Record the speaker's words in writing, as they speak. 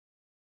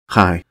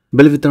Hi,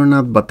 believe it or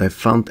not, but I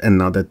found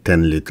another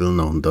 10 little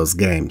known DOS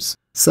games,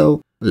 so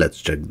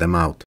let's check them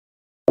out.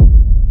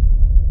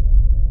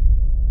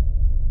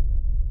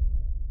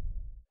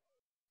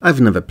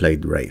 I've never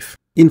played Wraith.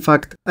 In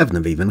fact, I've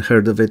never even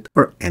heard of it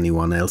or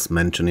anyone else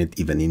mention it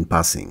even in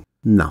passing.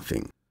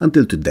 Nothing.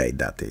 Until today,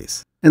 that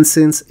is. And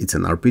since it's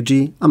an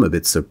RPG, I'm a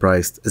bit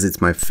surprised as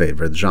it's my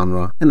favorite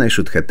genre and I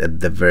should have at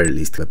the very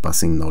least a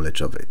passing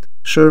knowledge of it.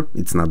 Sure,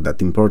 it's not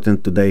that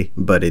important today,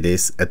 but it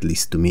is, at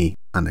least to me,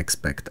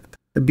 unexpected.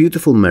 A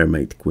beautiful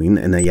mermaid queen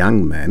and a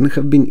young man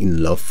have been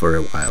in love for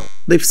a while.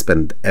 They've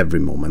spent every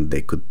moment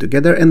they could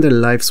together and their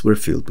lives were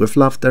filled with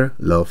laughter,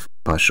 love,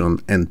 passion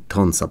and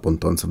tons upon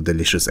tons of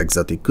delicious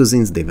exotic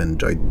cuisines they've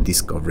enjoyed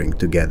discovering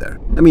together.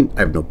 I mean,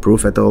 I've no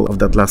proof at all of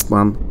that last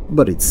one,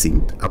 but it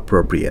seemed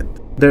appropriate.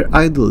 Their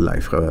idle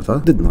life,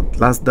 however, did not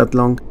last that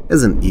long,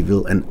 as an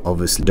evil and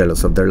obviously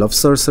jealous of their love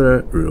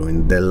sorcerer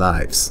ruined their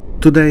lives.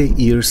 Today,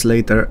 years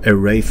later, a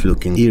wraith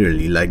looking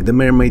eerily like the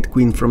mermaid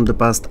queen from the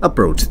past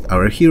approached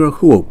our hero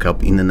who woke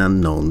up in an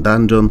unknown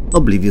dungeon,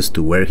 oblivious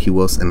to where he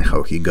was and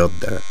how he got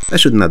there. I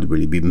should not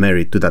really be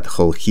married to that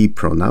whole he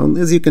pronoun,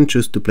 as you can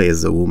choose to play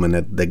as a woman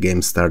at the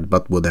game start,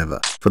 but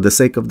whatever. For the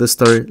sake of the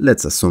story,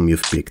 let's assume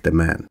you've picked a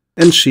man.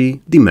 And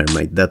she, the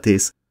mermaid that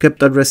is,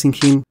 kept addressing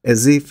him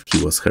as if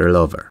he was her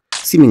lover,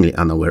 seemingly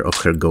unaware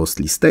of her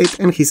ghostly state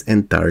and his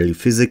entirely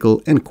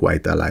physical and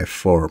quite alive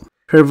form.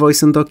 Her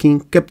voice and talking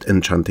kept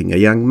enchanting a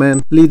young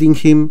man, leading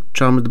him,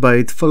 charmed by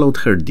it, followed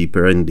her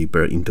deeper and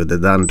deeper into the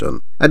dungeon.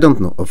 I don't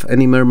know of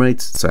any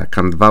mermaids, so I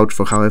can't vouch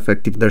for how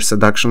effective their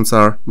seductions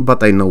are,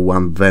 but I know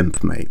one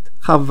vamp maid.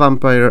 Half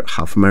vampire,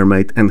 half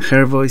mermaid, and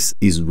her voice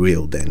is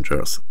real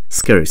dangerous.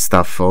 Scary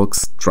stuff,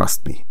 folks,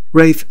 trust me.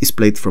 Wraith is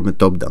played from a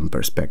top-down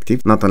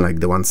perspective, not unlike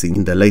the one seen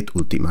in the late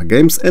Ultima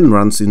games, and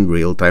runs in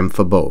real time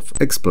for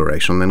both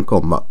exploration and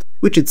combat,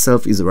 which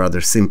itself is a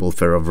rather simple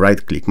fare of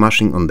right-click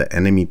mashing on the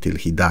enemy till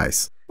he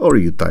dies, or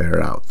you tire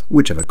out,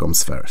 whichever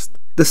comes first.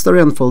 The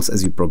story unfolds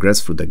as you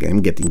progress through the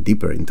game, getting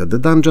deeper into the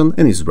dungeon,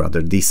 and is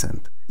rather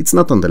decent. It's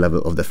not on the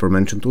level of the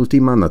aforementioned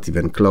Ultima, not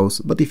even close,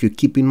 but if you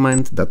keep in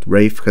mind that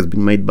Wraith has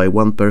been made by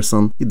one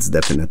person, it's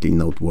definitely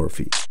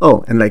noteworthy.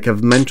 Oh, and like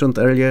I've mentioned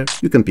earlier,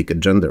 you can pick a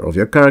gender of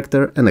your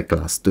character and a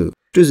class too,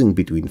 choosing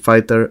between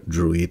fighter,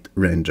 druid,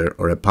 ranger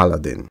or a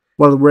paladin.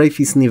 While Wraith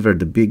is neither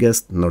the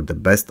biggest nor the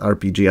best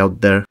RPG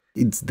out there,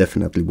 it's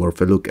definitely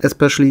worth a look,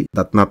 especially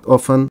that not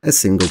often a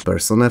single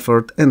person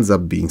effort ends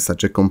up being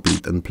such a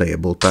complete and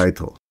playable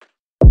title.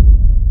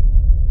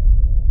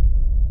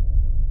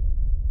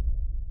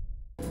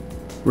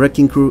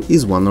 Wreckin Crew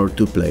is 1 or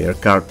 2 player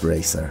kart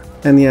racer.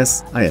 And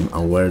yes, I am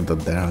aware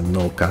that there are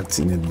no karts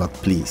in it, but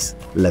please,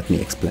 let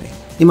me explain.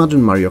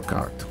 Imagine Mario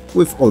Kart,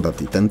 with all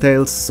that it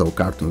entails, so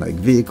cartoon-like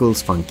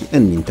vehicles, funky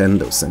and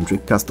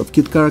Nintendo-centric cast of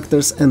cute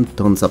characters and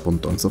tons upon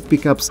tons of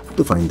pickups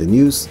to find the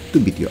news, to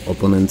beat your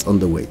opponents on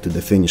the way to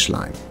the finish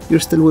line. You're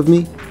still with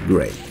me?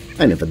 Great.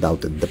 I never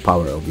doubted the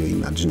power of your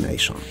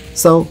imagination.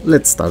 So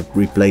let's start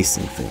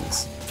replacing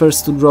things.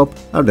 First to drop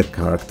are the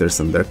characters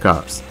and their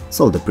cars.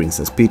 So the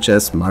Princess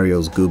Peaches,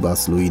 Marios,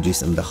 Goobas,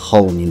 Luigis and the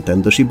whole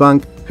Nintendo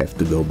shebang have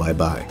to go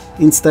bye-bye.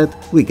 Instead,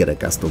 we get a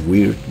cast of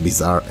weird,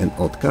 bizarre and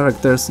odd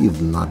characters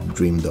you've not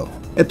dreamed of.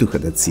 A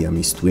two-headed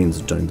Siamese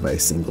twins joined by a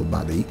single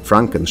body,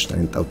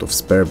 Frankenstein out of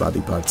spare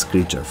body parts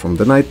creature from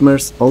the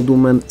nightmares, old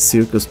woman,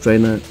 circus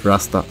trainer,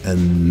 Rasta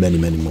and many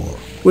more.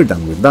 We're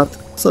done with that,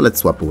 so let's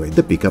swap away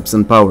the pickups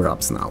and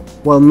power-ups now.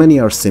 While many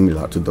are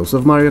similar to those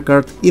of Mario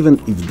Kart, even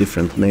if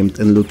different named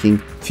and looking,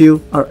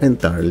 few are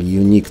entirely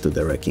unique to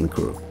the Wreckin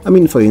Crew. I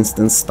mean, for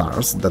instance,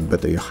 stars that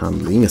better your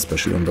handling,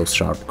 especially on those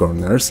sharp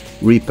corners,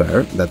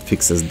 repair that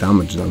fixes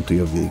damage done to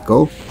your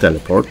vehicle,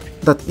 teleport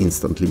that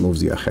instantly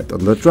moves you ahead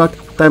on the track,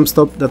 time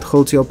stop that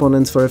holds your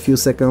opponents for a few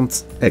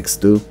seconds,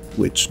 X2,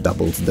 which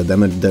doubles the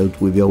damage dealt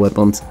with your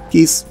weapons,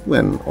 keys,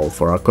 when all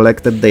 4 are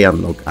collected they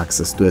unlock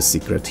access to a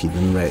secret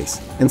hidden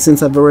race. And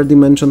since I've already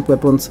mentioned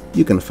weapons,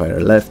 you can fire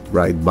left,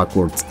 right,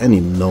 backwards and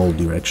in all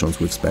directions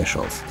with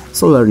specials.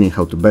 So learning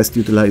how to best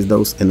utilize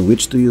those and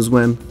which to use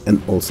when, and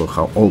also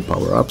how all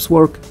power-ups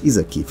work, is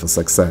a key for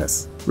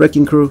success.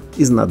 Wreckin Crew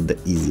is not the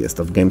easiest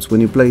of games when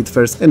you play it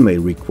first and may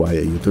require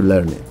you to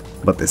learn it.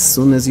 But as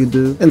soon as you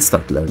do and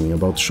start learning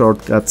about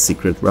shortcuts,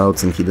 secret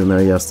routes and hidden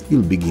areas,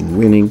 you'll begin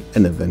winning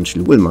and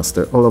eventually will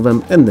master all of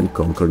them and then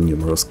conquer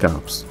numerous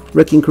cups.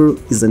 Wreckin Crew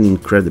is an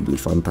incredibly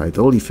fun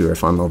title if you're a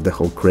fan of the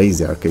whole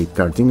crazy arcade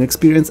karting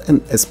experience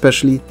and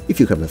especially if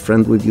you have a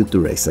friend with you to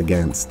race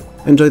against.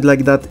 Enjoyed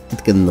like that,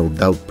 it can no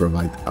doubt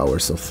provide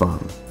hours of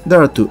fun.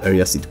 There are 2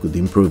 areas it could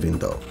improve in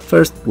though.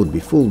 First would be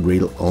full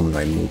real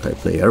online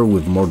multiplayer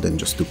with more than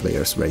just 2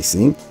 players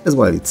racing, as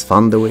while it's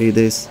fun the way it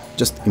is,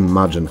 just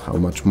imagine how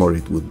much more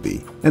it would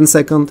be. And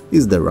second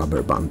is the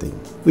rubber banding,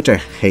 which I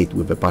hate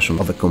with the passion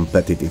of a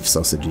competitive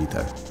sausage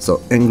eater,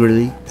 so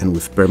angrily and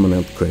with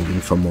permanent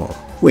craving for more.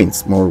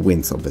 Wins, more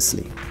wins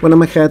obviously. When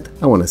I'm ahead,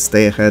 I wanna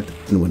stay ahead,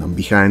 and when I'm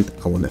behind,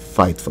 I wanna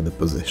fight for the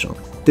position.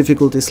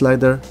 Difficulty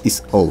slider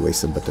is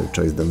always a better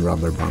choice than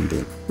rubber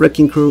banding.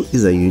 Wreckin Crew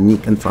is a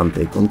unique and fun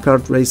take on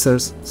kart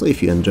racers, so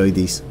if you enjoy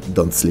this,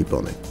 don't sleep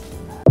on it.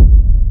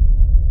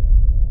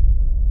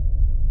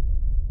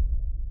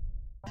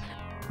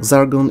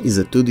 Xargon is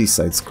a 2D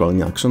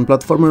side-scrolling action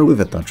platformer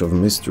with a touch of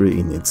mystery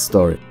in its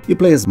story. You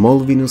play as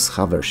Molvinus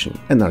Havershim,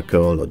 an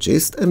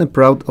archaeologist and a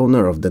proud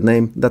owner of the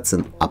name that's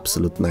an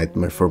absolute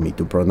nightmare for me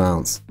to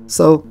pronounce.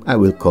 So I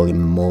will call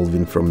him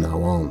Molvin from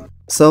now on.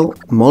 So,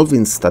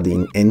 Molvin's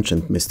studying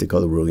ancient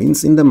mystical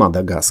ruins in the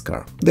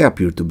Madagascar. They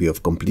appear to be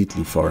of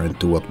completely foreign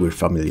to what we're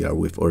familiar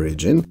with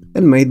origin,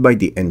 and made by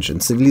the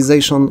ancient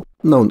civilization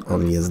known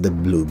only as the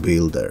Blue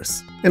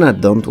Builders. And I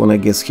don't wanna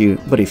guess here,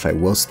 but if I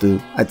was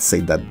to, I'd say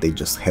that they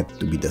just had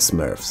to be the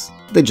Smurfs.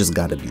 They just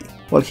gotta be.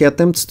 While he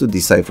attempts to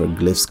decipher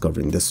glyphs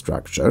covering the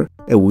structure,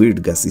 a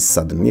weird gas is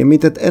suddenly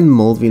emitted and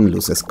Molvin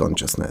loses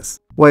consciousness.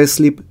 While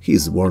asleep, he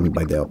is warned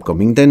by the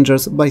upcoming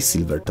dangers by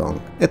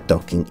Silvertongue, a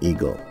talking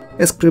eagle.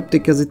 As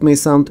cryptic as it may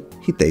sound,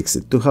 he takes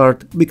it to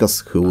heart,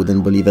 because who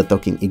wouldn't believe a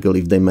talking eagle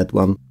if they met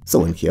one? So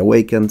when he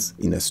awakens,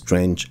 in a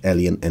strange,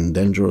 alien and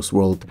dangerous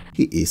world,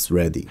 he is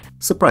ready.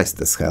 Surprised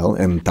as hell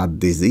and tad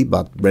dizzy,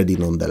 but ready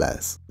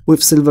nonetheless.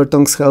 With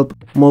Silvertongue's help,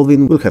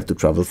 Molvin will have to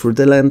travel through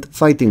the land,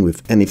 fighting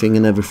with anything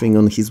and everything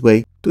on his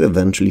way, to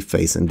eventually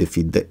face and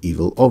defeat the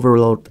evil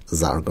overlord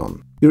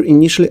Xargon. You're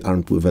initially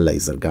armed with a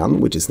laser gun,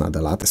 which is not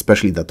a lot,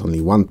 especially that only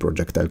one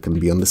projectile can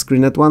be on the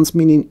screen at once,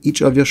 meaning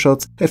each of your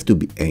shots have to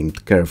be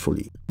aimed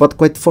carefully. But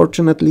quite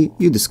fortunately,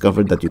 you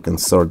discover that you can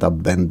sorta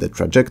bend the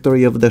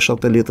trajectory of the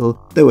shot a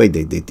little, the way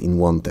they did in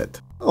Wanted.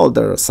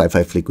 Older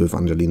sci-fi flick with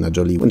Angelina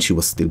Jolie when she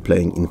was still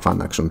playing in fun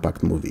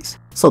action-packed movies.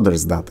 So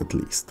there's that at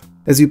least.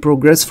 As you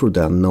progress through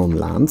the unknown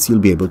lands, you'll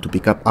be able to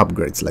pick up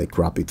upgrades like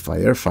rapid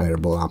fire,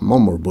 fireball ammo,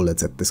 more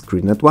bullets at the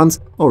screen at once,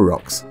 or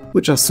rocks,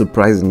 which are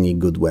surprisingly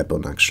good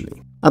weapon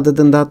actually. Other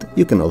than that,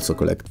 you can also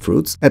collect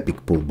fruits,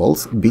 epic pull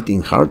balls,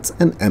 beating hearts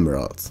and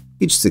emeralds.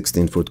 Each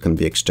 16 fruit can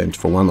be exchanged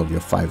for one of your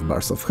 5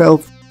 bars of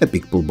health,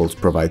 epic pull balls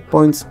provide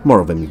points, more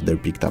of them if they're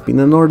picked up in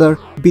an order,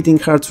 beating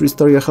hearts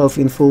restore your health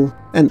in full,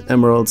 and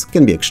emeralds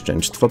can be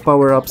exchanged for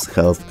power-ups,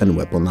 health and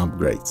weapon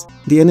upgrades.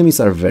 The enemies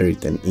are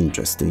varied and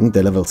interesting,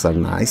 the levels are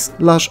nice,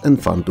 lush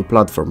and fun to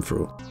platform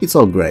through. It's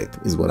all great,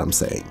 is what I'm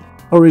saying.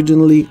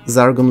 Originally,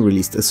 Xargon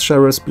released as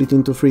Sharer split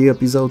into 3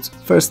 episodes,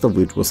 first of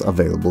which was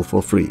available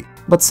for free.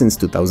 But since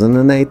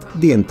 2008,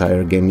 the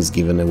entire game is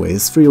given away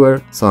as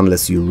freeware, so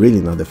unless you're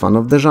really not a fan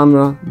of the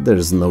genre,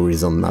 there's no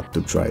reason not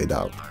to try it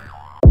out.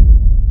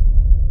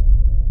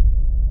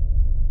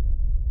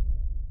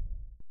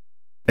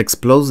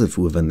 Xplosive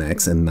with an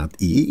X and not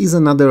E is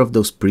another of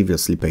those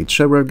previously paid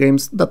shareware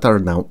games that are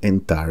now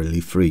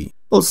entirely free.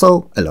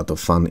 Also, a lot of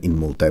fun in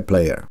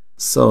multiplayer.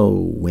 So,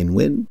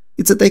 win-win?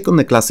 It's a take on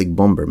the classic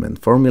Bomberman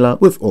formula,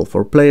 with all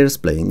 4 players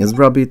playing as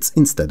rabbits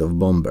instead of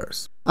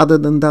bombers. Other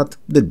than that,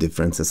 the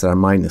differences are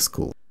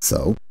minuscule.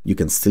 So, you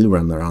can still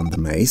run around the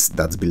maze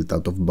that's built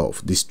out of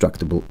both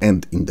destructible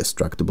and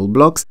indestructible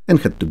blocks and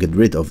had to get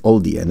rid of all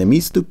the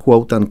enemies to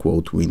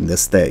quote-unquote win the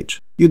stage.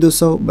 You do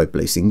so by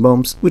placing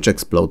bombs, which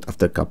explode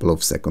after a couple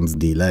of seconds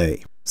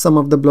delay. Some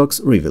of the blocks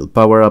reveal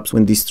power-ups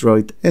when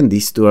destroyed, and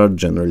these two are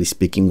generally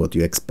speaking what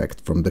you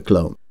expect from the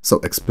clone. So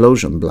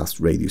explosion blast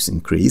radius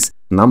increase,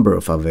 number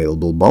of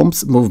available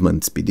bombs,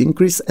 movement speed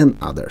increase and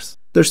others.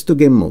 There's 2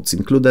 game modes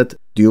included,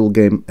 duel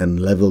game and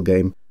level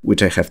game,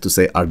 which I have to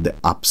say are the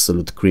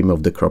absolute cream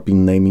of the crop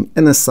in naming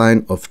and a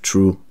sign of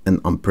true and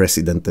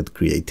unprecedented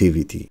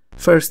creativity.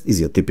 First is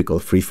your typical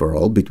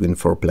free-for-all between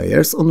 4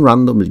 players on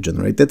randomly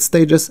generated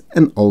stages,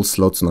 and all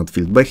slots not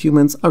filled by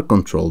humans are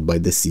controlled by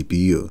the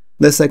CPU.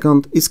 The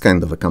second is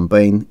kind of a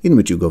campaign, in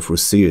which you go through a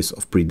series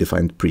of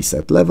predefined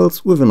preset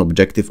levels with an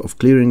objective of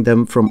clearing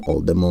them from all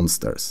the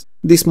monsters.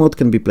 This mode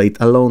can be played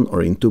alone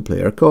or in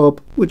 2-player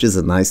co-op, which is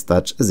a nice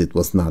touch as it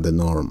was not the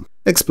norm.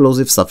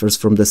 Xplosive suffers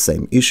from the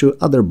same issue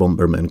other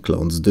Bomberman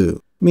clones do,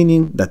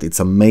 meaning that it's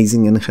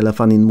amazing and hella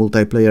fun in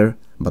multiplayer,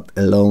 but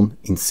alone,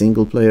 in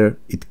single player,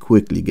 it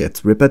quickly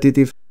gets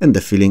repetitive and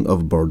the feeling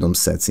of boredom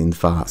sets in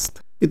fast.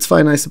 It's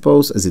fine I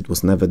suppose, as it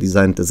was never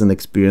designed as an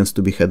experience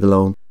to be had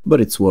alone, but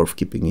it's worth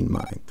keeping in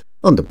mind.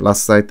 On the plus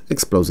side,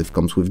 Xplosive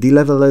comes with the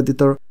level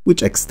editor,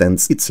 which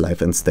extends its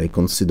life and stay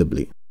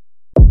considerably.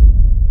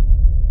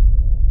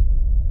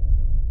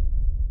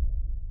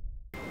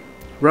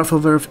 Wrath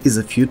of Earth is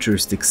a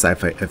futuristic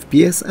sci-fi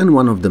FPS and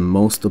one of the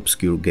most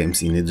obscure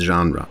games in its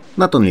genre.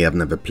 Not only I've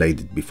never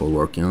played it before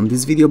working on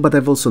this video, but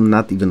I've also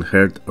not even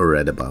heard or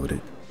read about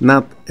it.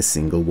 Not a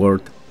single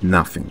word,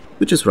 nothing,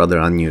 which is rather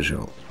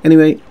unusual.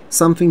 Anyway,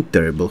 something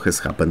terrible has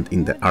happened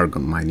in the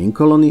Xargon mining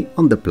colony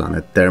on the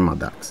planet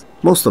Thermadax.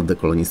 Most of the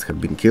colonists have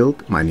been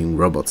killed, mining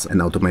robots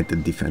and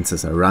automated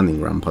defenses are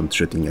running rampant,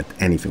 shooting at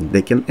anything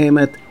they can aim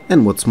at,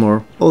 and what's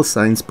more, all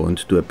signs point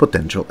to a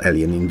potential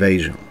alien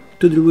invasion.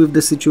 To deal with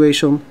the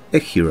situation, a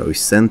hero is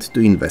sent to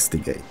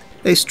investigate.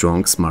 A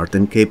strong, smart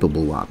and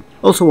capable one.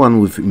 Also one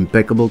with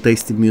impeccable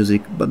taste in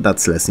music, but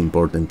that's less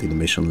important in a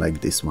mission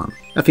like this one.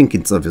 I think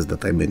it's obvious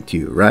that I meant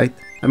you, right?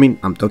 I mean,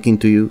 I'm talking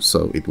to you,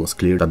 so it was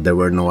clear that there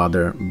were no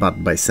other,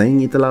 but by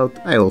saying it aloud,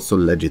 I also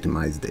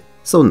legitimized it.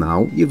 So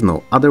now, you've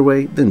no other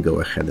way, then go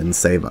ahead and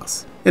save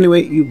us.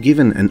 Anyway, you're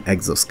given an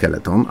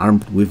exoskeleton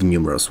armed with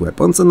numerous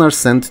weapons and are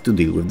sent to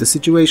deal with the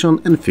situation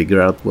and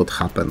figure out what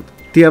happened.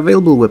 The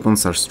available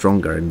weapons are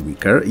stronger and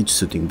weaker, each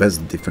suiting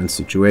best different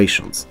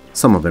situations.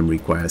 Some of them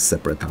require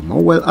separate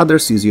ammo, while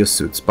others use your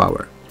suit's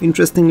power.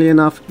 Interestingly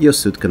enough, your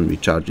suit can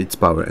recharge its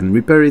power and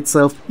repair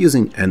itself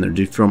using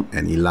energy from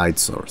any light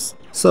source.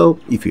 So,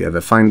 if you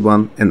ever find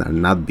one and are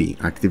not being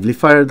actively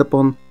fired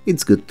upon,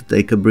 it's good to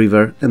take a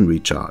breather and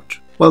recharge.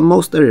 While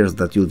most areas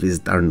that you'll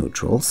visit are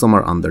neutral, some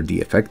are under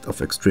the effect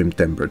of extreme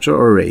temperature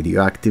or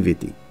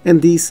radioactivity, and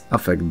these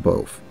affect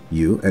both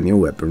you and your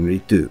weaponry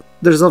too.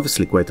 There's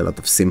obviously quite a lot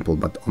of simple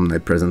but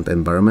omnipresent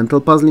environmental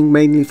puzzling,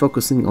 mainly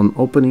focusing on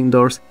opening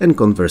doors and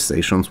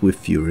conversations with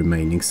few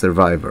remaining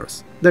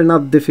survivors. They're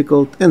not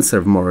difficult and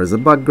serve more as a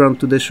background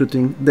to the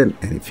shooting than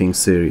anything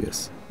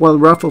serious. While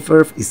Wrath of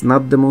Earth is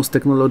not the most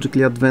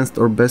technologically advanced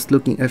or best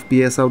looking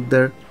FPS out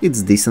there,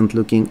 it's decent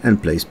looking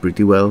and plays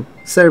pretty well,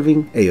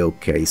 serving a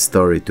okay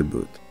story to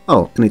boot.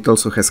 Oh, and it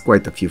also has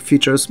quite a few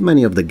features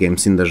many of the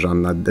games in the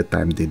genre at the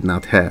time did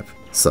not have.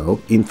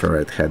 So,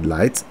 infrared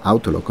headlights,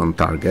 autolock on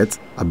targets,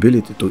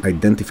 ability to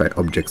identify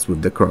objects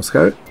with the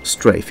crosshair,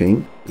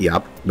 strafing,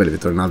 yup, believe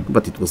it or not,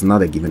 but it was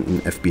not a given in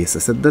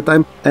FPSs at the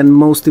time, and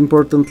most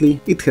importantly,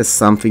 it has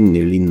something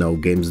nearly no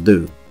games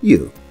do.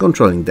 You,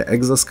 controlling the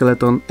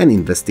exoskeleton and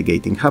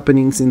investigating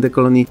happenings in the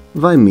colony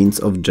by means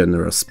of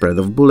generous spread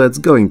of bullets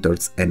going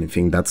towards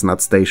anything that's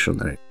not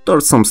stationary,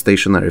 towards some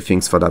stationary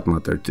things for that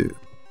matter too.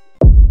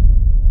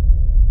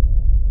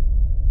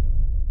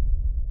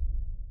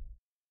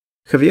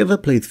 Have you ever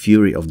played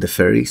Fury of the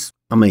Fairies?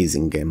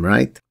 Amazing game,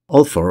 right?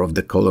 All 4 of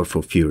the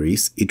colorful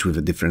Furies, each with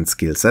a different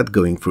skill set,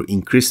 going through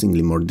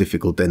increasingly more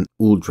difficult and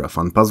ultra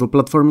fun puzzle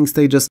platforming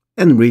stages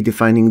and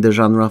redefining the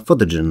genre for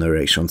the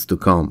generations to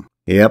come.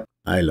 Yep,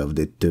 I loved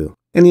it too.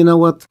 And you know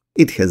what?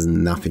 It has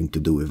nothing to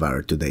do with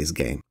our today's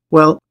game.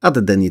 Well, other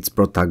than its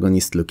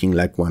protagonist looking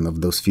like one of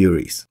those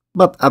Furies.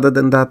 But other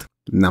than that,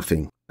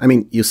 nothing. I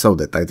mean, you saw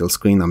the title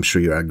screen, I'm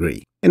sure you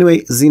agree. Anyway,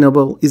 Xeno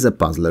Ball is a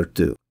puzzler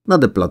too.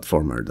 Not a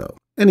platformer though.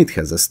 And it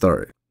has a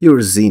story. You're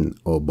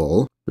Xeno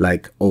Ball,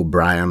 like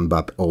O'Brien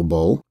but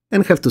O-Ball,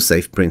 and have to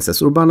save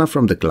Princess Urbana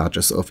from the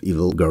clutches of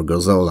evil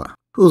Gorgonzola,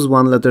 who's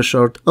one letter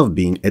short of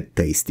being a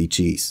tasty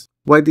cheese.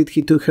 Why did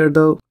he took her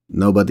though?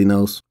 Nobody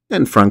knows,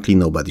 and frankly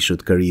nobody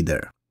should care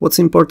either. What's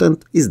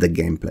important is the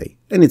gameplay,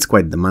 and it's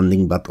quite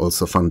demanding but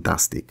also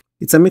fantastic.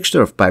 It's a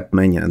mixture of Pipe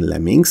Mania and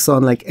Lemmings, so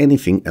unlike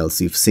anything else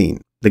you've seen.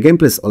 The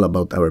gameplay is all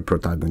about our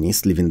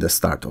protagonist leaving the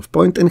start-off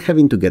point and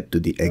having to get to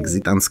the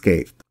exit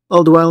unscathed,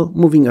 all the while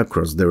moving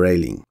across the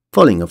railing,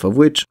 falling off of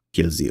which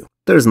kills you.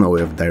 There's no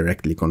way of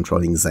directly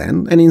controlling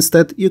Xen, and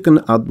instead you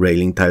can add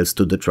railing tiles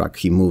to the track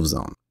he moves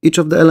on, each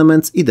of the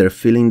elements either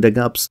filling the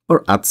gaps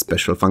or add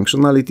special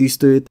functionalities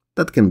to it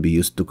that can be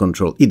used to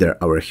control either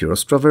our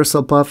hero's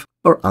traversal path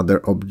or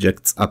other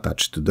objects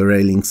attached to the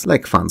railings,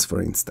 like fans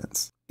for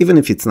instance. Even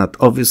if it's not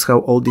obvious how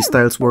all these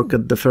tiles work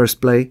at the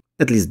first play,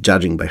 at least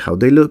judging by how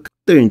they look,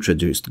 they're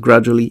introduced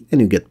gradually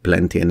and you get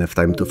plenty enough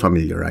time to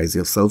familiarize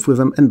yourself with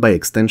them and by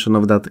extension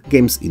of that,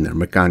 game's inner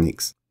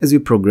mechanics. As you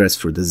progress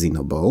through the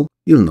Xeno Ball,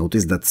 you'll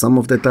notice that some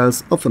of the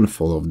tiles often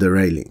fall off the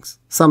railings,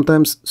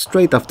 sometimes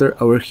straight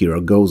after our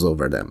hero goes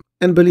over them.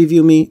 And believe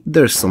you me,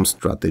 there's some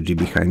strategy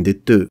behind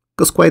it too,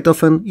 cause quite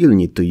often you'll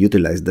need to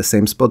utilize the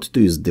same spot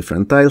to use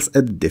different tiles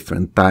at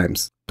different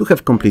times, to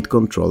have complete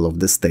control of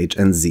the stage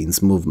and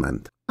Xen's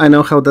movement. I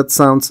know how that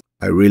sounds,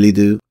 I really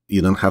do,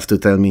 you don't have to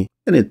tell me,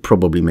 and it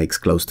probably makes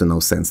close to no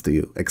sense to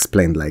you,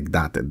 explained like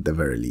that at the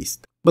very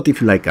least. But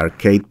if you like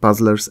arcade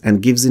puzzlers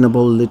and give Xeno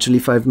Ball literally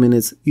 5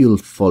 minutes, you'll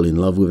fall in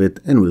love with it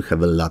and will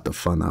have a lot of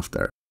fun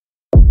after.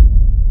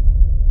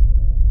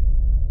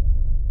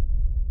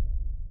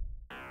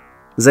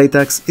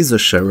 Xatax is a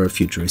sharer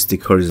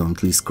futuristic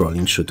horizontally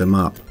scrolling shoot 'em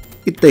up.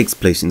 It takes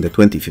place in the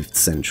 25th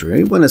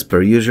century when, as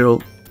per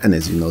usual, and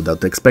as you no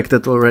doubt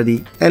expected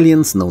already,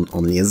 aliens known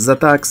only as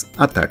Xatax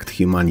attacked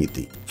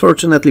humanity.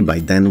 Fortunately by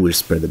then we're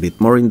spread a bit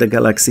more in the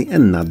galaxy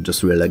and not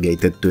just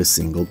relegated to a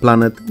single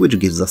planet, which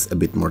gives us a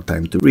bit more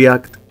time to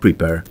react,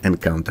 prepare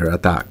and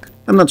counter-attack.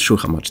 I'm not sure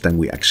how much time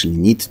we actually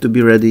need to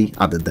be ready,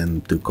 other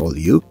than to call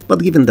you,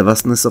 but given the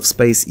vastness of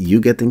space, you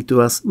getting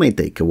to us may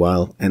take a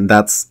while, and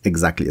that's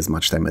exactly as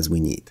much time as we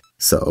need.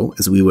 So,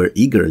 as we were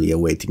eagerly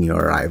awaiting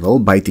your arrival,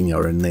 biting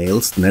our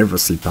nails,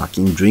 nervously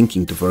packing,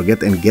 drinking to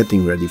forget and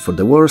getting ready for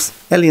the wars,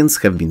 aliens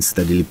have been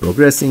steadily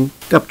progressing,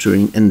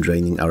 capturing and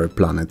draining our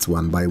planets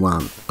one by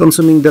one,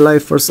 consuming the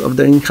life force of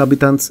their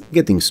inhabitants,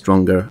 getting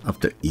stronger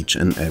after each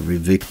and every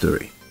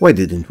victory. Why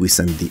didn't we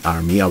send the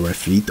army, our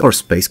fleet or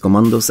space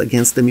commandos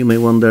against them, you may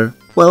wonder?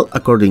 Well,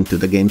 according to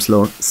the game's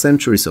lore,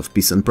 centuries of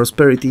peace and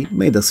prosperity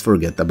made us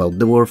forget about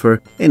the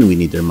warfare and we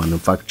neither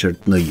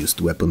manufactured nor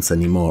used weapons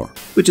anymore,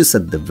 which is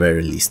at the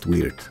very least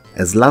weird.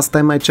 As last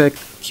time I checked,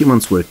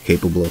 humans were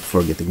capable of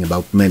forgetting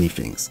about many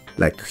things,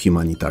 like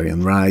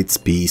humanitarian rights,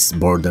 peace,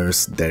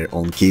 borders, their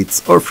own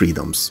kids or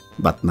freedoms,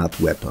 but not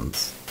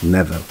weapons.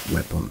 Never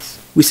weapons.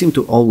 We seem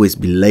to always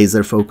be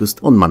laser focused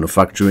on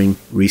manufacturing,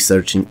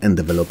 researching and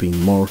developing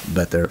more,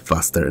 better,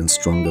 faster and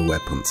stronger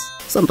weapons,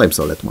 sometimes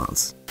all at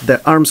once. The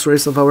arms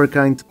race of our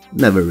kind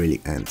never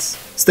really ends.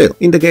 Still,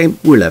 in the game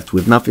we're left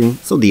with nothing,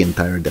 so the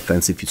entire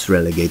defensive is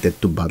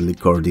relegated to badly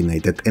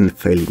coordinated and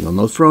failing on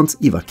all fronts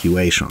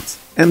evacuations.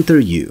 Enter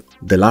you,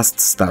 the last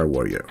Star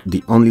Warrior,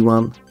 the only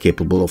one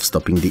capable of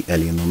stopping the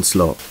alien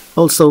onslaught.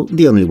 Also,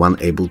 the only one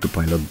able to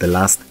pilot the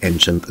last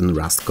ancient and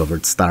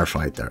rust-covered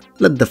starfighter.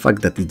 Let the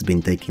fact that it's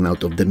been taken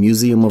out of the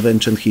Museum of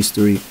Ancient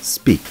History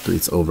speak to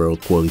its overall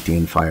quality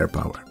and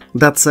firepower.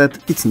 That said,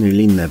 it's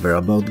nearly never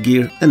about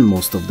gear and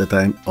most of the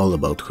time all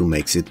about who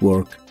makes it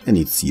work, and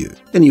it's you.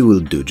 And you will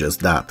do just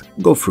that.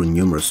 Go through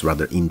numerous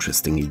rather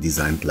interestingly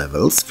designed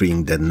levels,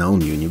 freeing the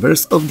known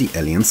universe of the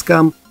alien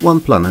scum, one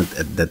planet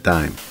at a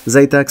time.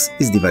 Xatax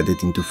is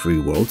divided into 3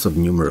 worlds of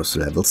numerous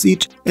levels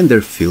each, and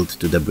they're filled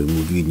to the brim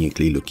with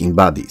uniquely looking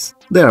bodies.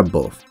 They are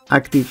both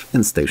active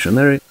and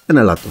stationary, and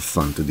a lot of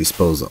fun to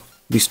dispose of.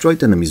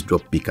 Destroyed enemies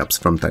drop pickups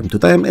from time to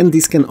time, and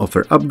these can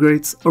offer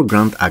upgrades or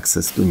grant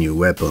access to new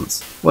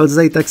weapons. While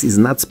Xatax is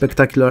not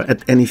spectacular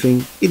at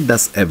anything, it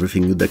does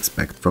everything you'd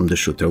expect from the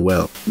shooter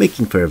well,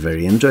 making for a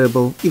very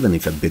enjoyable, even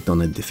if a bit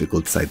on a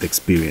difficult side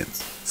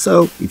experience.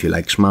 So, if you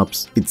like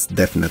shmups, it's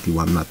definitely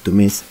one not to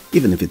miss,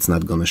 even if it's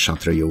not gonna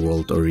shatter your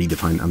world or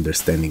redefine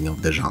understanding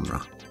of the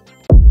genre.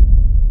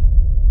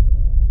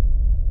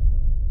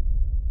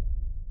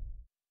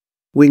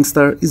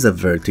 Wingstar is a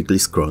vertically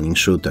scrolling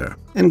shooter.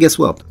 And guess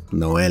what?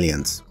 No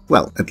aliens.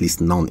 Well, at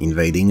least none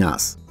invading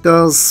us.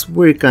 Cause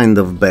we're kind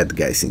of bad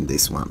guys in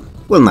this one.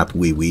 Well, not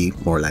we,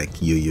 more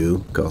like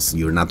you, cause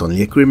you're not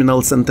only a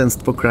criminal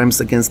sentenced for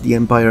crimes against the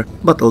Empire,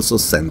 but also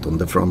sent on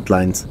the front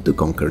lines to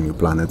conquer new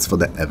planets for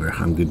the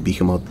ever-hungry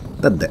behemoth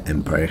that the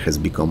Empire has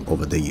become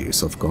over the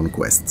years of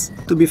conquests.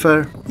 To be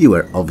fair, you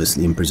were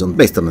obviously imprisoned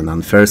based on an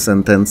unfair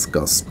sentence,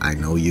 cause I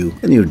know you,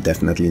 and you're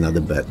definitely not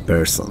a bad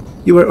person.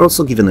 You were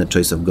also given a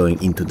choice of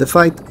going into the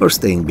fight or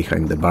staying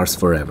behind the bars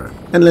forever.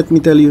 And let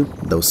me tell you,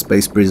 those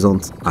space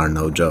prisons are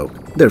no joke.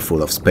 They're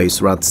full of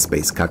space rats,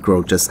 space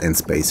cockroaches and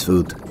space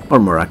food. Or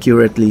more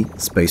accurately,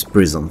 space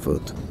prison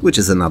food, which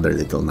is another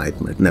little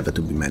nightmare never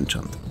to be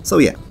mentioned. So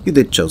yeah, you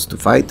did choose to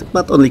fight,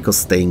 but only cause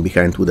staying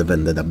behind would have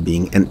ended up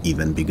being an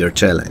even bigger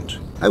challenge.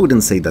 I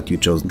wouldn't say that you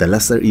chose the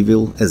lesser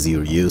evil, as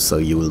you're you, so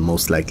you will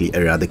most likely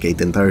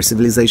eradicate entire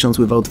civilizations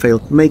without fail,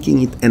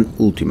 making it an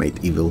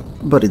ultimate evil,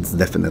 but it's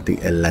definitely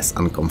a less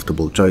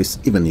uncomfortable choice,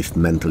 even if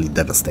mentally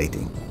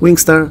devastating.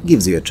 Wingstar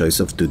gives you a choice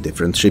of 2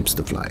 different ships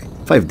to fly,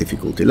 5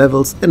 difficulty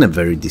levels and a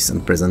very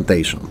decent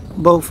presentation,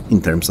 both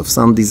in terms of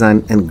sound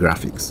design and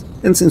graphics.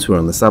 And since we're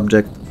on the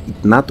subject,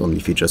 it not only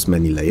features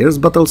many layers,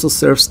 but also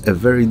serves a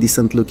very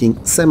decent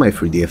looking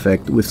semi-3D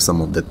effect with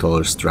some of the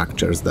taller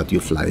structures that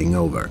you're flying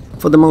over.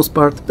 For the most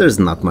part, there's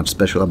not much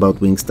special about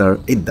Wingstar.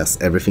 It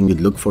does everything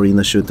you'd look for in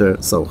a shooter,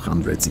 so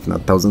hundreds if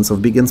not thousands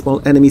of big and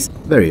small enemies,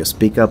 various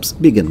pickups,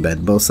 big and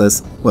bad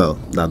bosses. Well,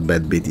 that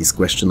bad bit is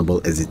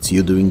questionable as it's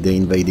you doing the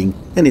invading,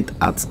 and it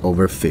adds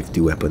over 50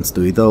 weapons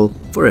to it all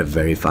for a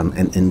very fun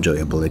and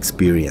enjoyable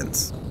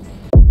experience.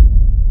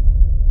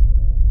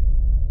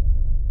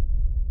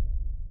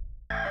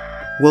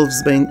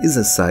 Wolfsbane is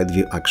a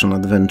side-view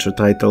action-adventure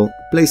title,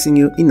 placing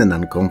you in an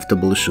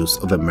uncomfortable shoes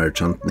of a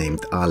merchant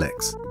named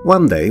Alex.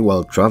 One day,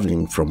 while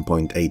traveling from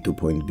point A to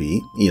point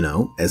B, you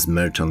know, as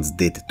merchants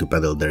did to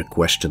peddle their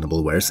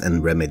questionable wares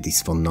and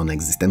remedies for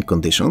non-existent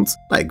conditions,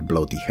 like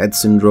bloaty head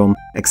syndrome,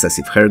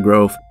 excessive hair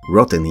growth,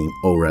 rottening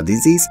aura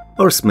disease,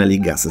 or smelly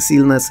gases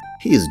illness,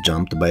 he is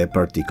jumped by a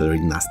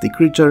particularly nasty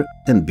creature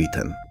and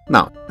beaten.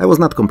 Now, I was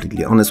not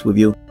completely honest with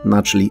you.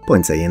 Naturally,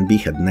 points A and B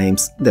had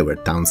names, they were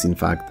towns in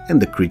fact,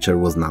 and the creature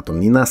was not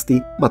only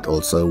nasty, but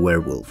also a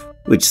werewolf.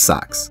 Which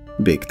sucks.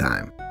 Big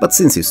time. But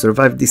since you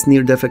survived this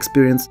near-death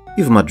experience,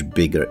 you've much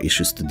bigger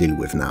issues to deal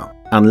with now.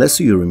 Unless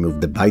you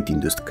remove the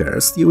bite-induced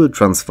curse, you will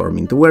transform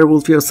into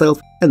werewolf yourself,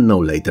 and no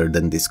later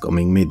than this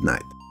coming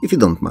midnight. If you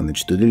don't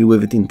manage to deal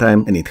with it in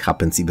time, and it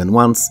happens even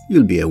once,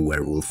 you'll be a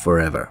werewolf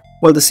forever.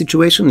 While the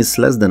situation is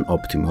less than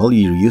optimal,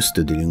 you're used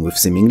to dealing with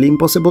seemingly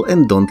impossible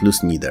and don't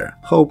lose neither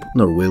hope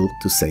nor will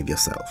to save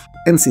yourself.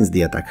 And since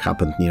the attack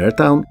happened near a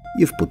town,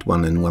 you've put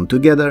 1 and 1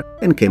 together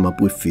and came up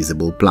with a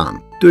feasible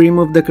plan. To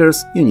remove the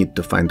curse, you need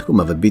to find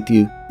whomever beat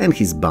you, and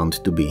he's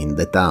bound to be in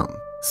the town.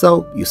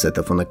 So, you set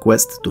off on a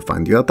quest to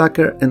find your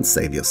attacker and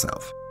save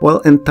yourself.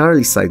 While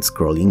entirely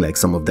side-scrolling like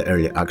some of the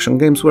early action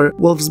games were,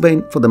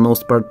 Wolfsbane for the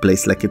most part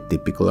plays like a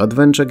typical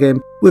adventure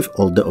game, with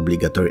all the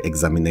obligatory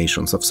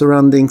examinations of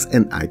surroundings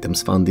and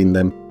items found in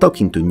them,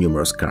 talking to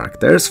numerous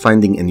characters,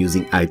 finding and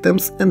using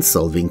items, and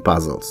solving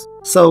puzzles.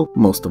 So,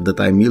 most of the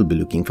time you'll be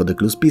looking for the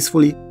clues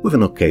peacefully, with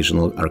an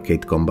occasional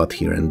arcade combat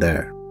here and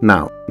there.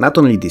 Now, not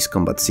only these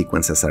combat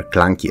sequences are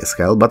clunky as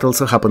hell, but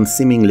also happen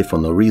seemingly for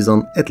no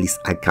reason, at least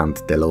I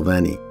can't tell of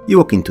any. You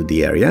walk into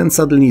the area and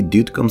suddenly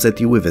dude comes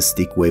at you with a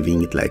stick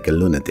waving it like a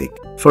lunatic.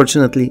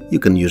 Fortunately, you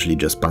can usually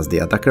just pass the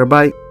attacker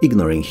by,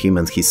 ignoring him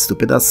and his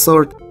stupid-ass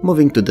sword,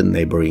 moving to the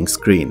neighboring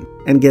screen.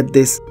 And get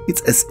this,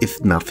 it's as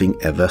if nothing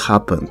ever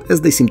happened, as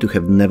they seem to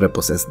have never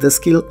possessed the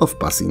skill of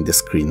passing the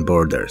screen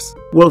borders.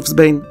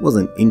 Wolfsbane was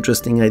an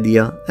interesting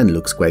idea and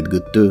looks quite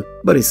good too,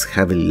 but is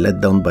heavily let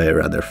down by a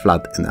rather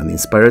flat and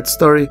uninspired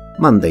story,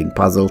 mundane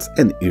puzzles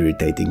and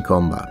irritating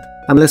combat.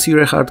 Unless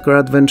you're a hardcore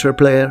adventure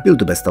player, you'll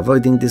do best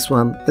avoiding this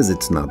one, as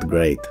it's not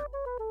great.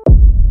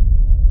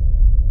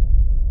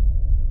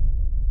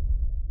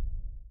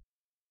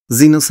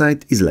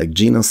 Xenocide is like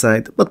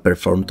Genocide, but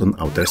performed on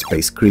outer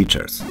space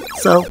creatures.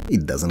 So,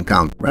 it doesn't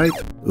count, right?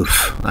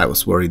 Oof, I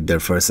was worried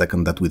there for a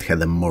second that we'd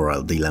had a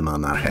moral dilemma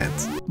on our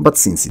hands. But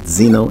since it's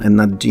Xeno and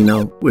not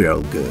Geno, we're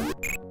all good.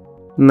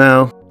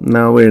 No,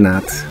 we're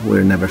not.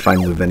 We're never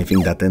fine with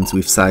anything that ends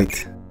with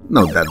sight.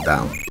 Note that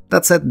down.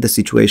 That said, the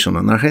situation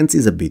on our hands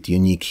is a bit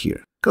unique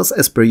here. Cause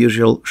as per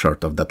usual,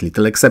 short of that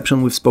little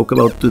exception we spoke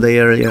about today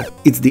earlier,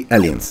 it's the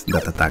aliens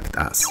that attacked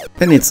us.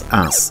 And it's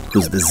us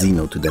who's the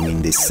Xeno to them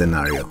in this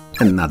scenario,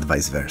 and not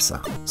vice versa.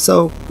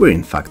 So, we're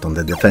in fact on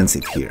the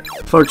defensive here.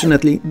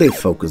 Fortunately, they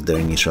focused their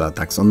initial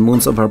attacks on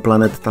moons of our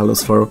planet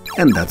Talos 4,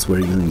 and that's where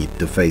you'll need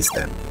to face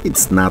them.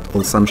 It's not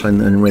all sunshine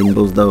and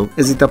rainbows though,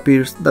 as it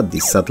appears that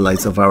these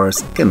satellites of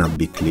ours cannot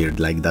be cleared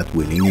like that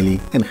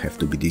willy-nilly and have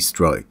to be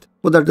destroyed.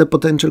 What are the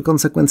potential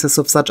consequences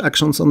of such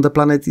actions on the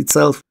planet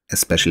itself,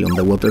 especially on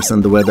the waters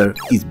and the weather,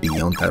 is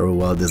beyond our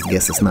wildest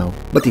guesses now,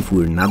 but if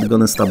we're not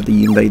gonna stop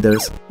the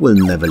invaders, we'll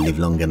never live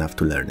long enough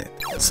to learn it.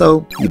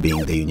 So, you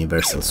being the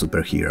universal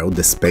superhero,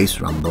 the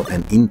Space Rambo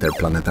and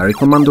Interplanetary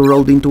Commando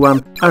rolled into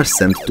one, are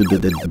sent to do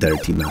the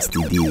dirty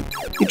nasty deed.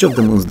 Each of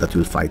the moons that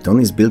we'll fight on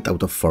is built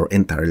out of 4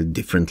 entirely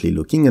differently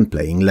looking and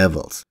playing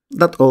levels,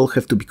 that all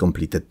have to be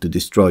completed to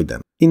destroy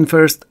them. In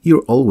first,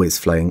 you're always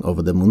flying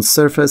over the moon's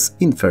surface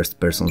in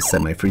first-person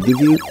semi-3D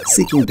view,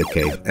 seeking the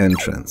cave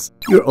entrance.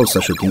 You're also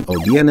shooting all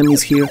the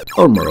enemies here,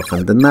 or more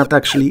often than not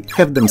actually,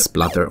 have them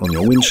splatter on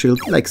your windshield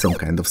like some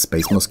kind of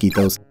space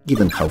mosquitoes,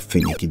 given how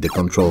finicky the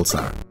controls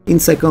are. In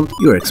second,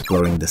 you're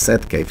exploring the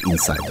set cave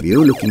inside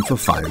view looking for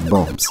fire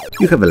bombs.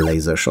 You have a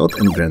laser shot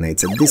and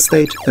grenades at this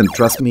stage, and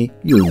trust me,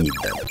 you'll need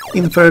them.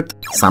 In third,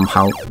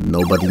 somehow,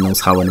 nobody knows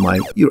how and why,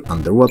 you're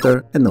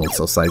underwater and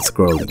also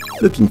side-scrolling,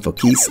 looking for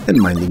keys and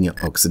minding your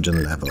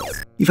oxygen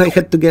levels. If I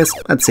had to guess,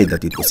 I'd say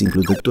that it was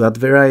included to add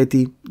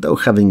variety, though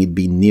having it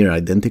be near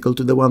identical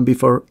to the one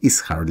before is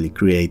hardly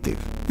creative.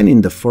 And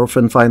in the fourth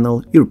and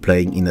final, you're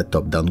playing in a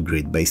top-down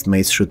grid-based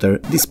maze shooter,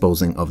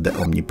 disposing of the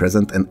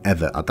omnipresent and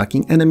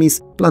ever-attacking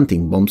enemies,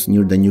 planting bombs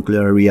near the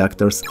nuclear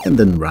reactors, and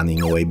then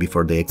running away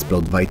before they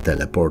explode via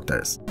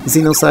teleporters.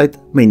 Xenocide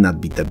may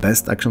not be the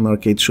best action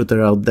arcade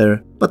shooter out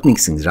there, but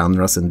mixing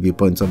genres and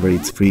viewpoints over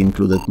its 3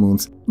 included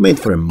moons made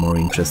for a more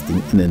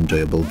interesting and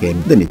enjoyable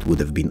game than it would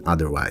have been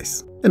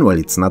otherwise. And while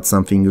it's not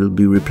something you'll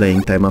be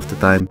replaying time after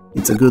time,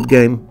 it's a good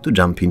game to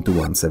jump into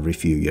once every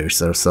few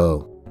years or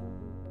so.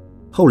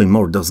 Holy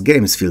more, those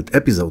games-filled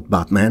episode,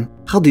 Batman!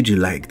 How did you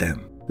like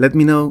them? Let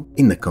me know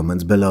in the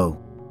comments below.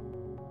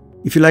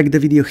 If you liked the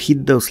video,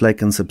 hit those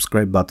like and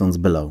subscribe buttons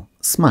below.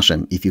 Smash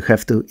them if you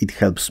have to, it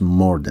helps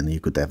more than you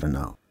could ever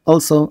know.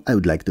 Also, I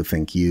would like to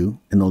thank you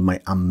and all my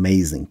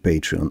amazing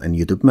Patreon and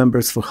YouTube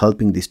members for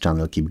helping this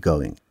channel keep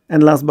going.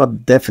 And last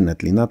but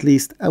definitely not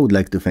least, I would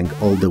like to thank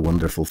all the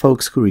wonderful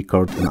folks who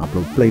record and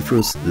upload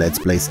playthroughs, let's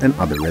plays and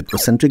other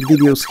retro-centric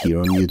videos here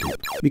on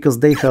YouTube, because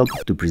they help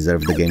to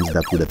preserve the games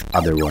that would have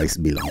otherwise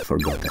been long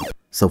forgotten.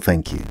 So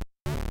thank you.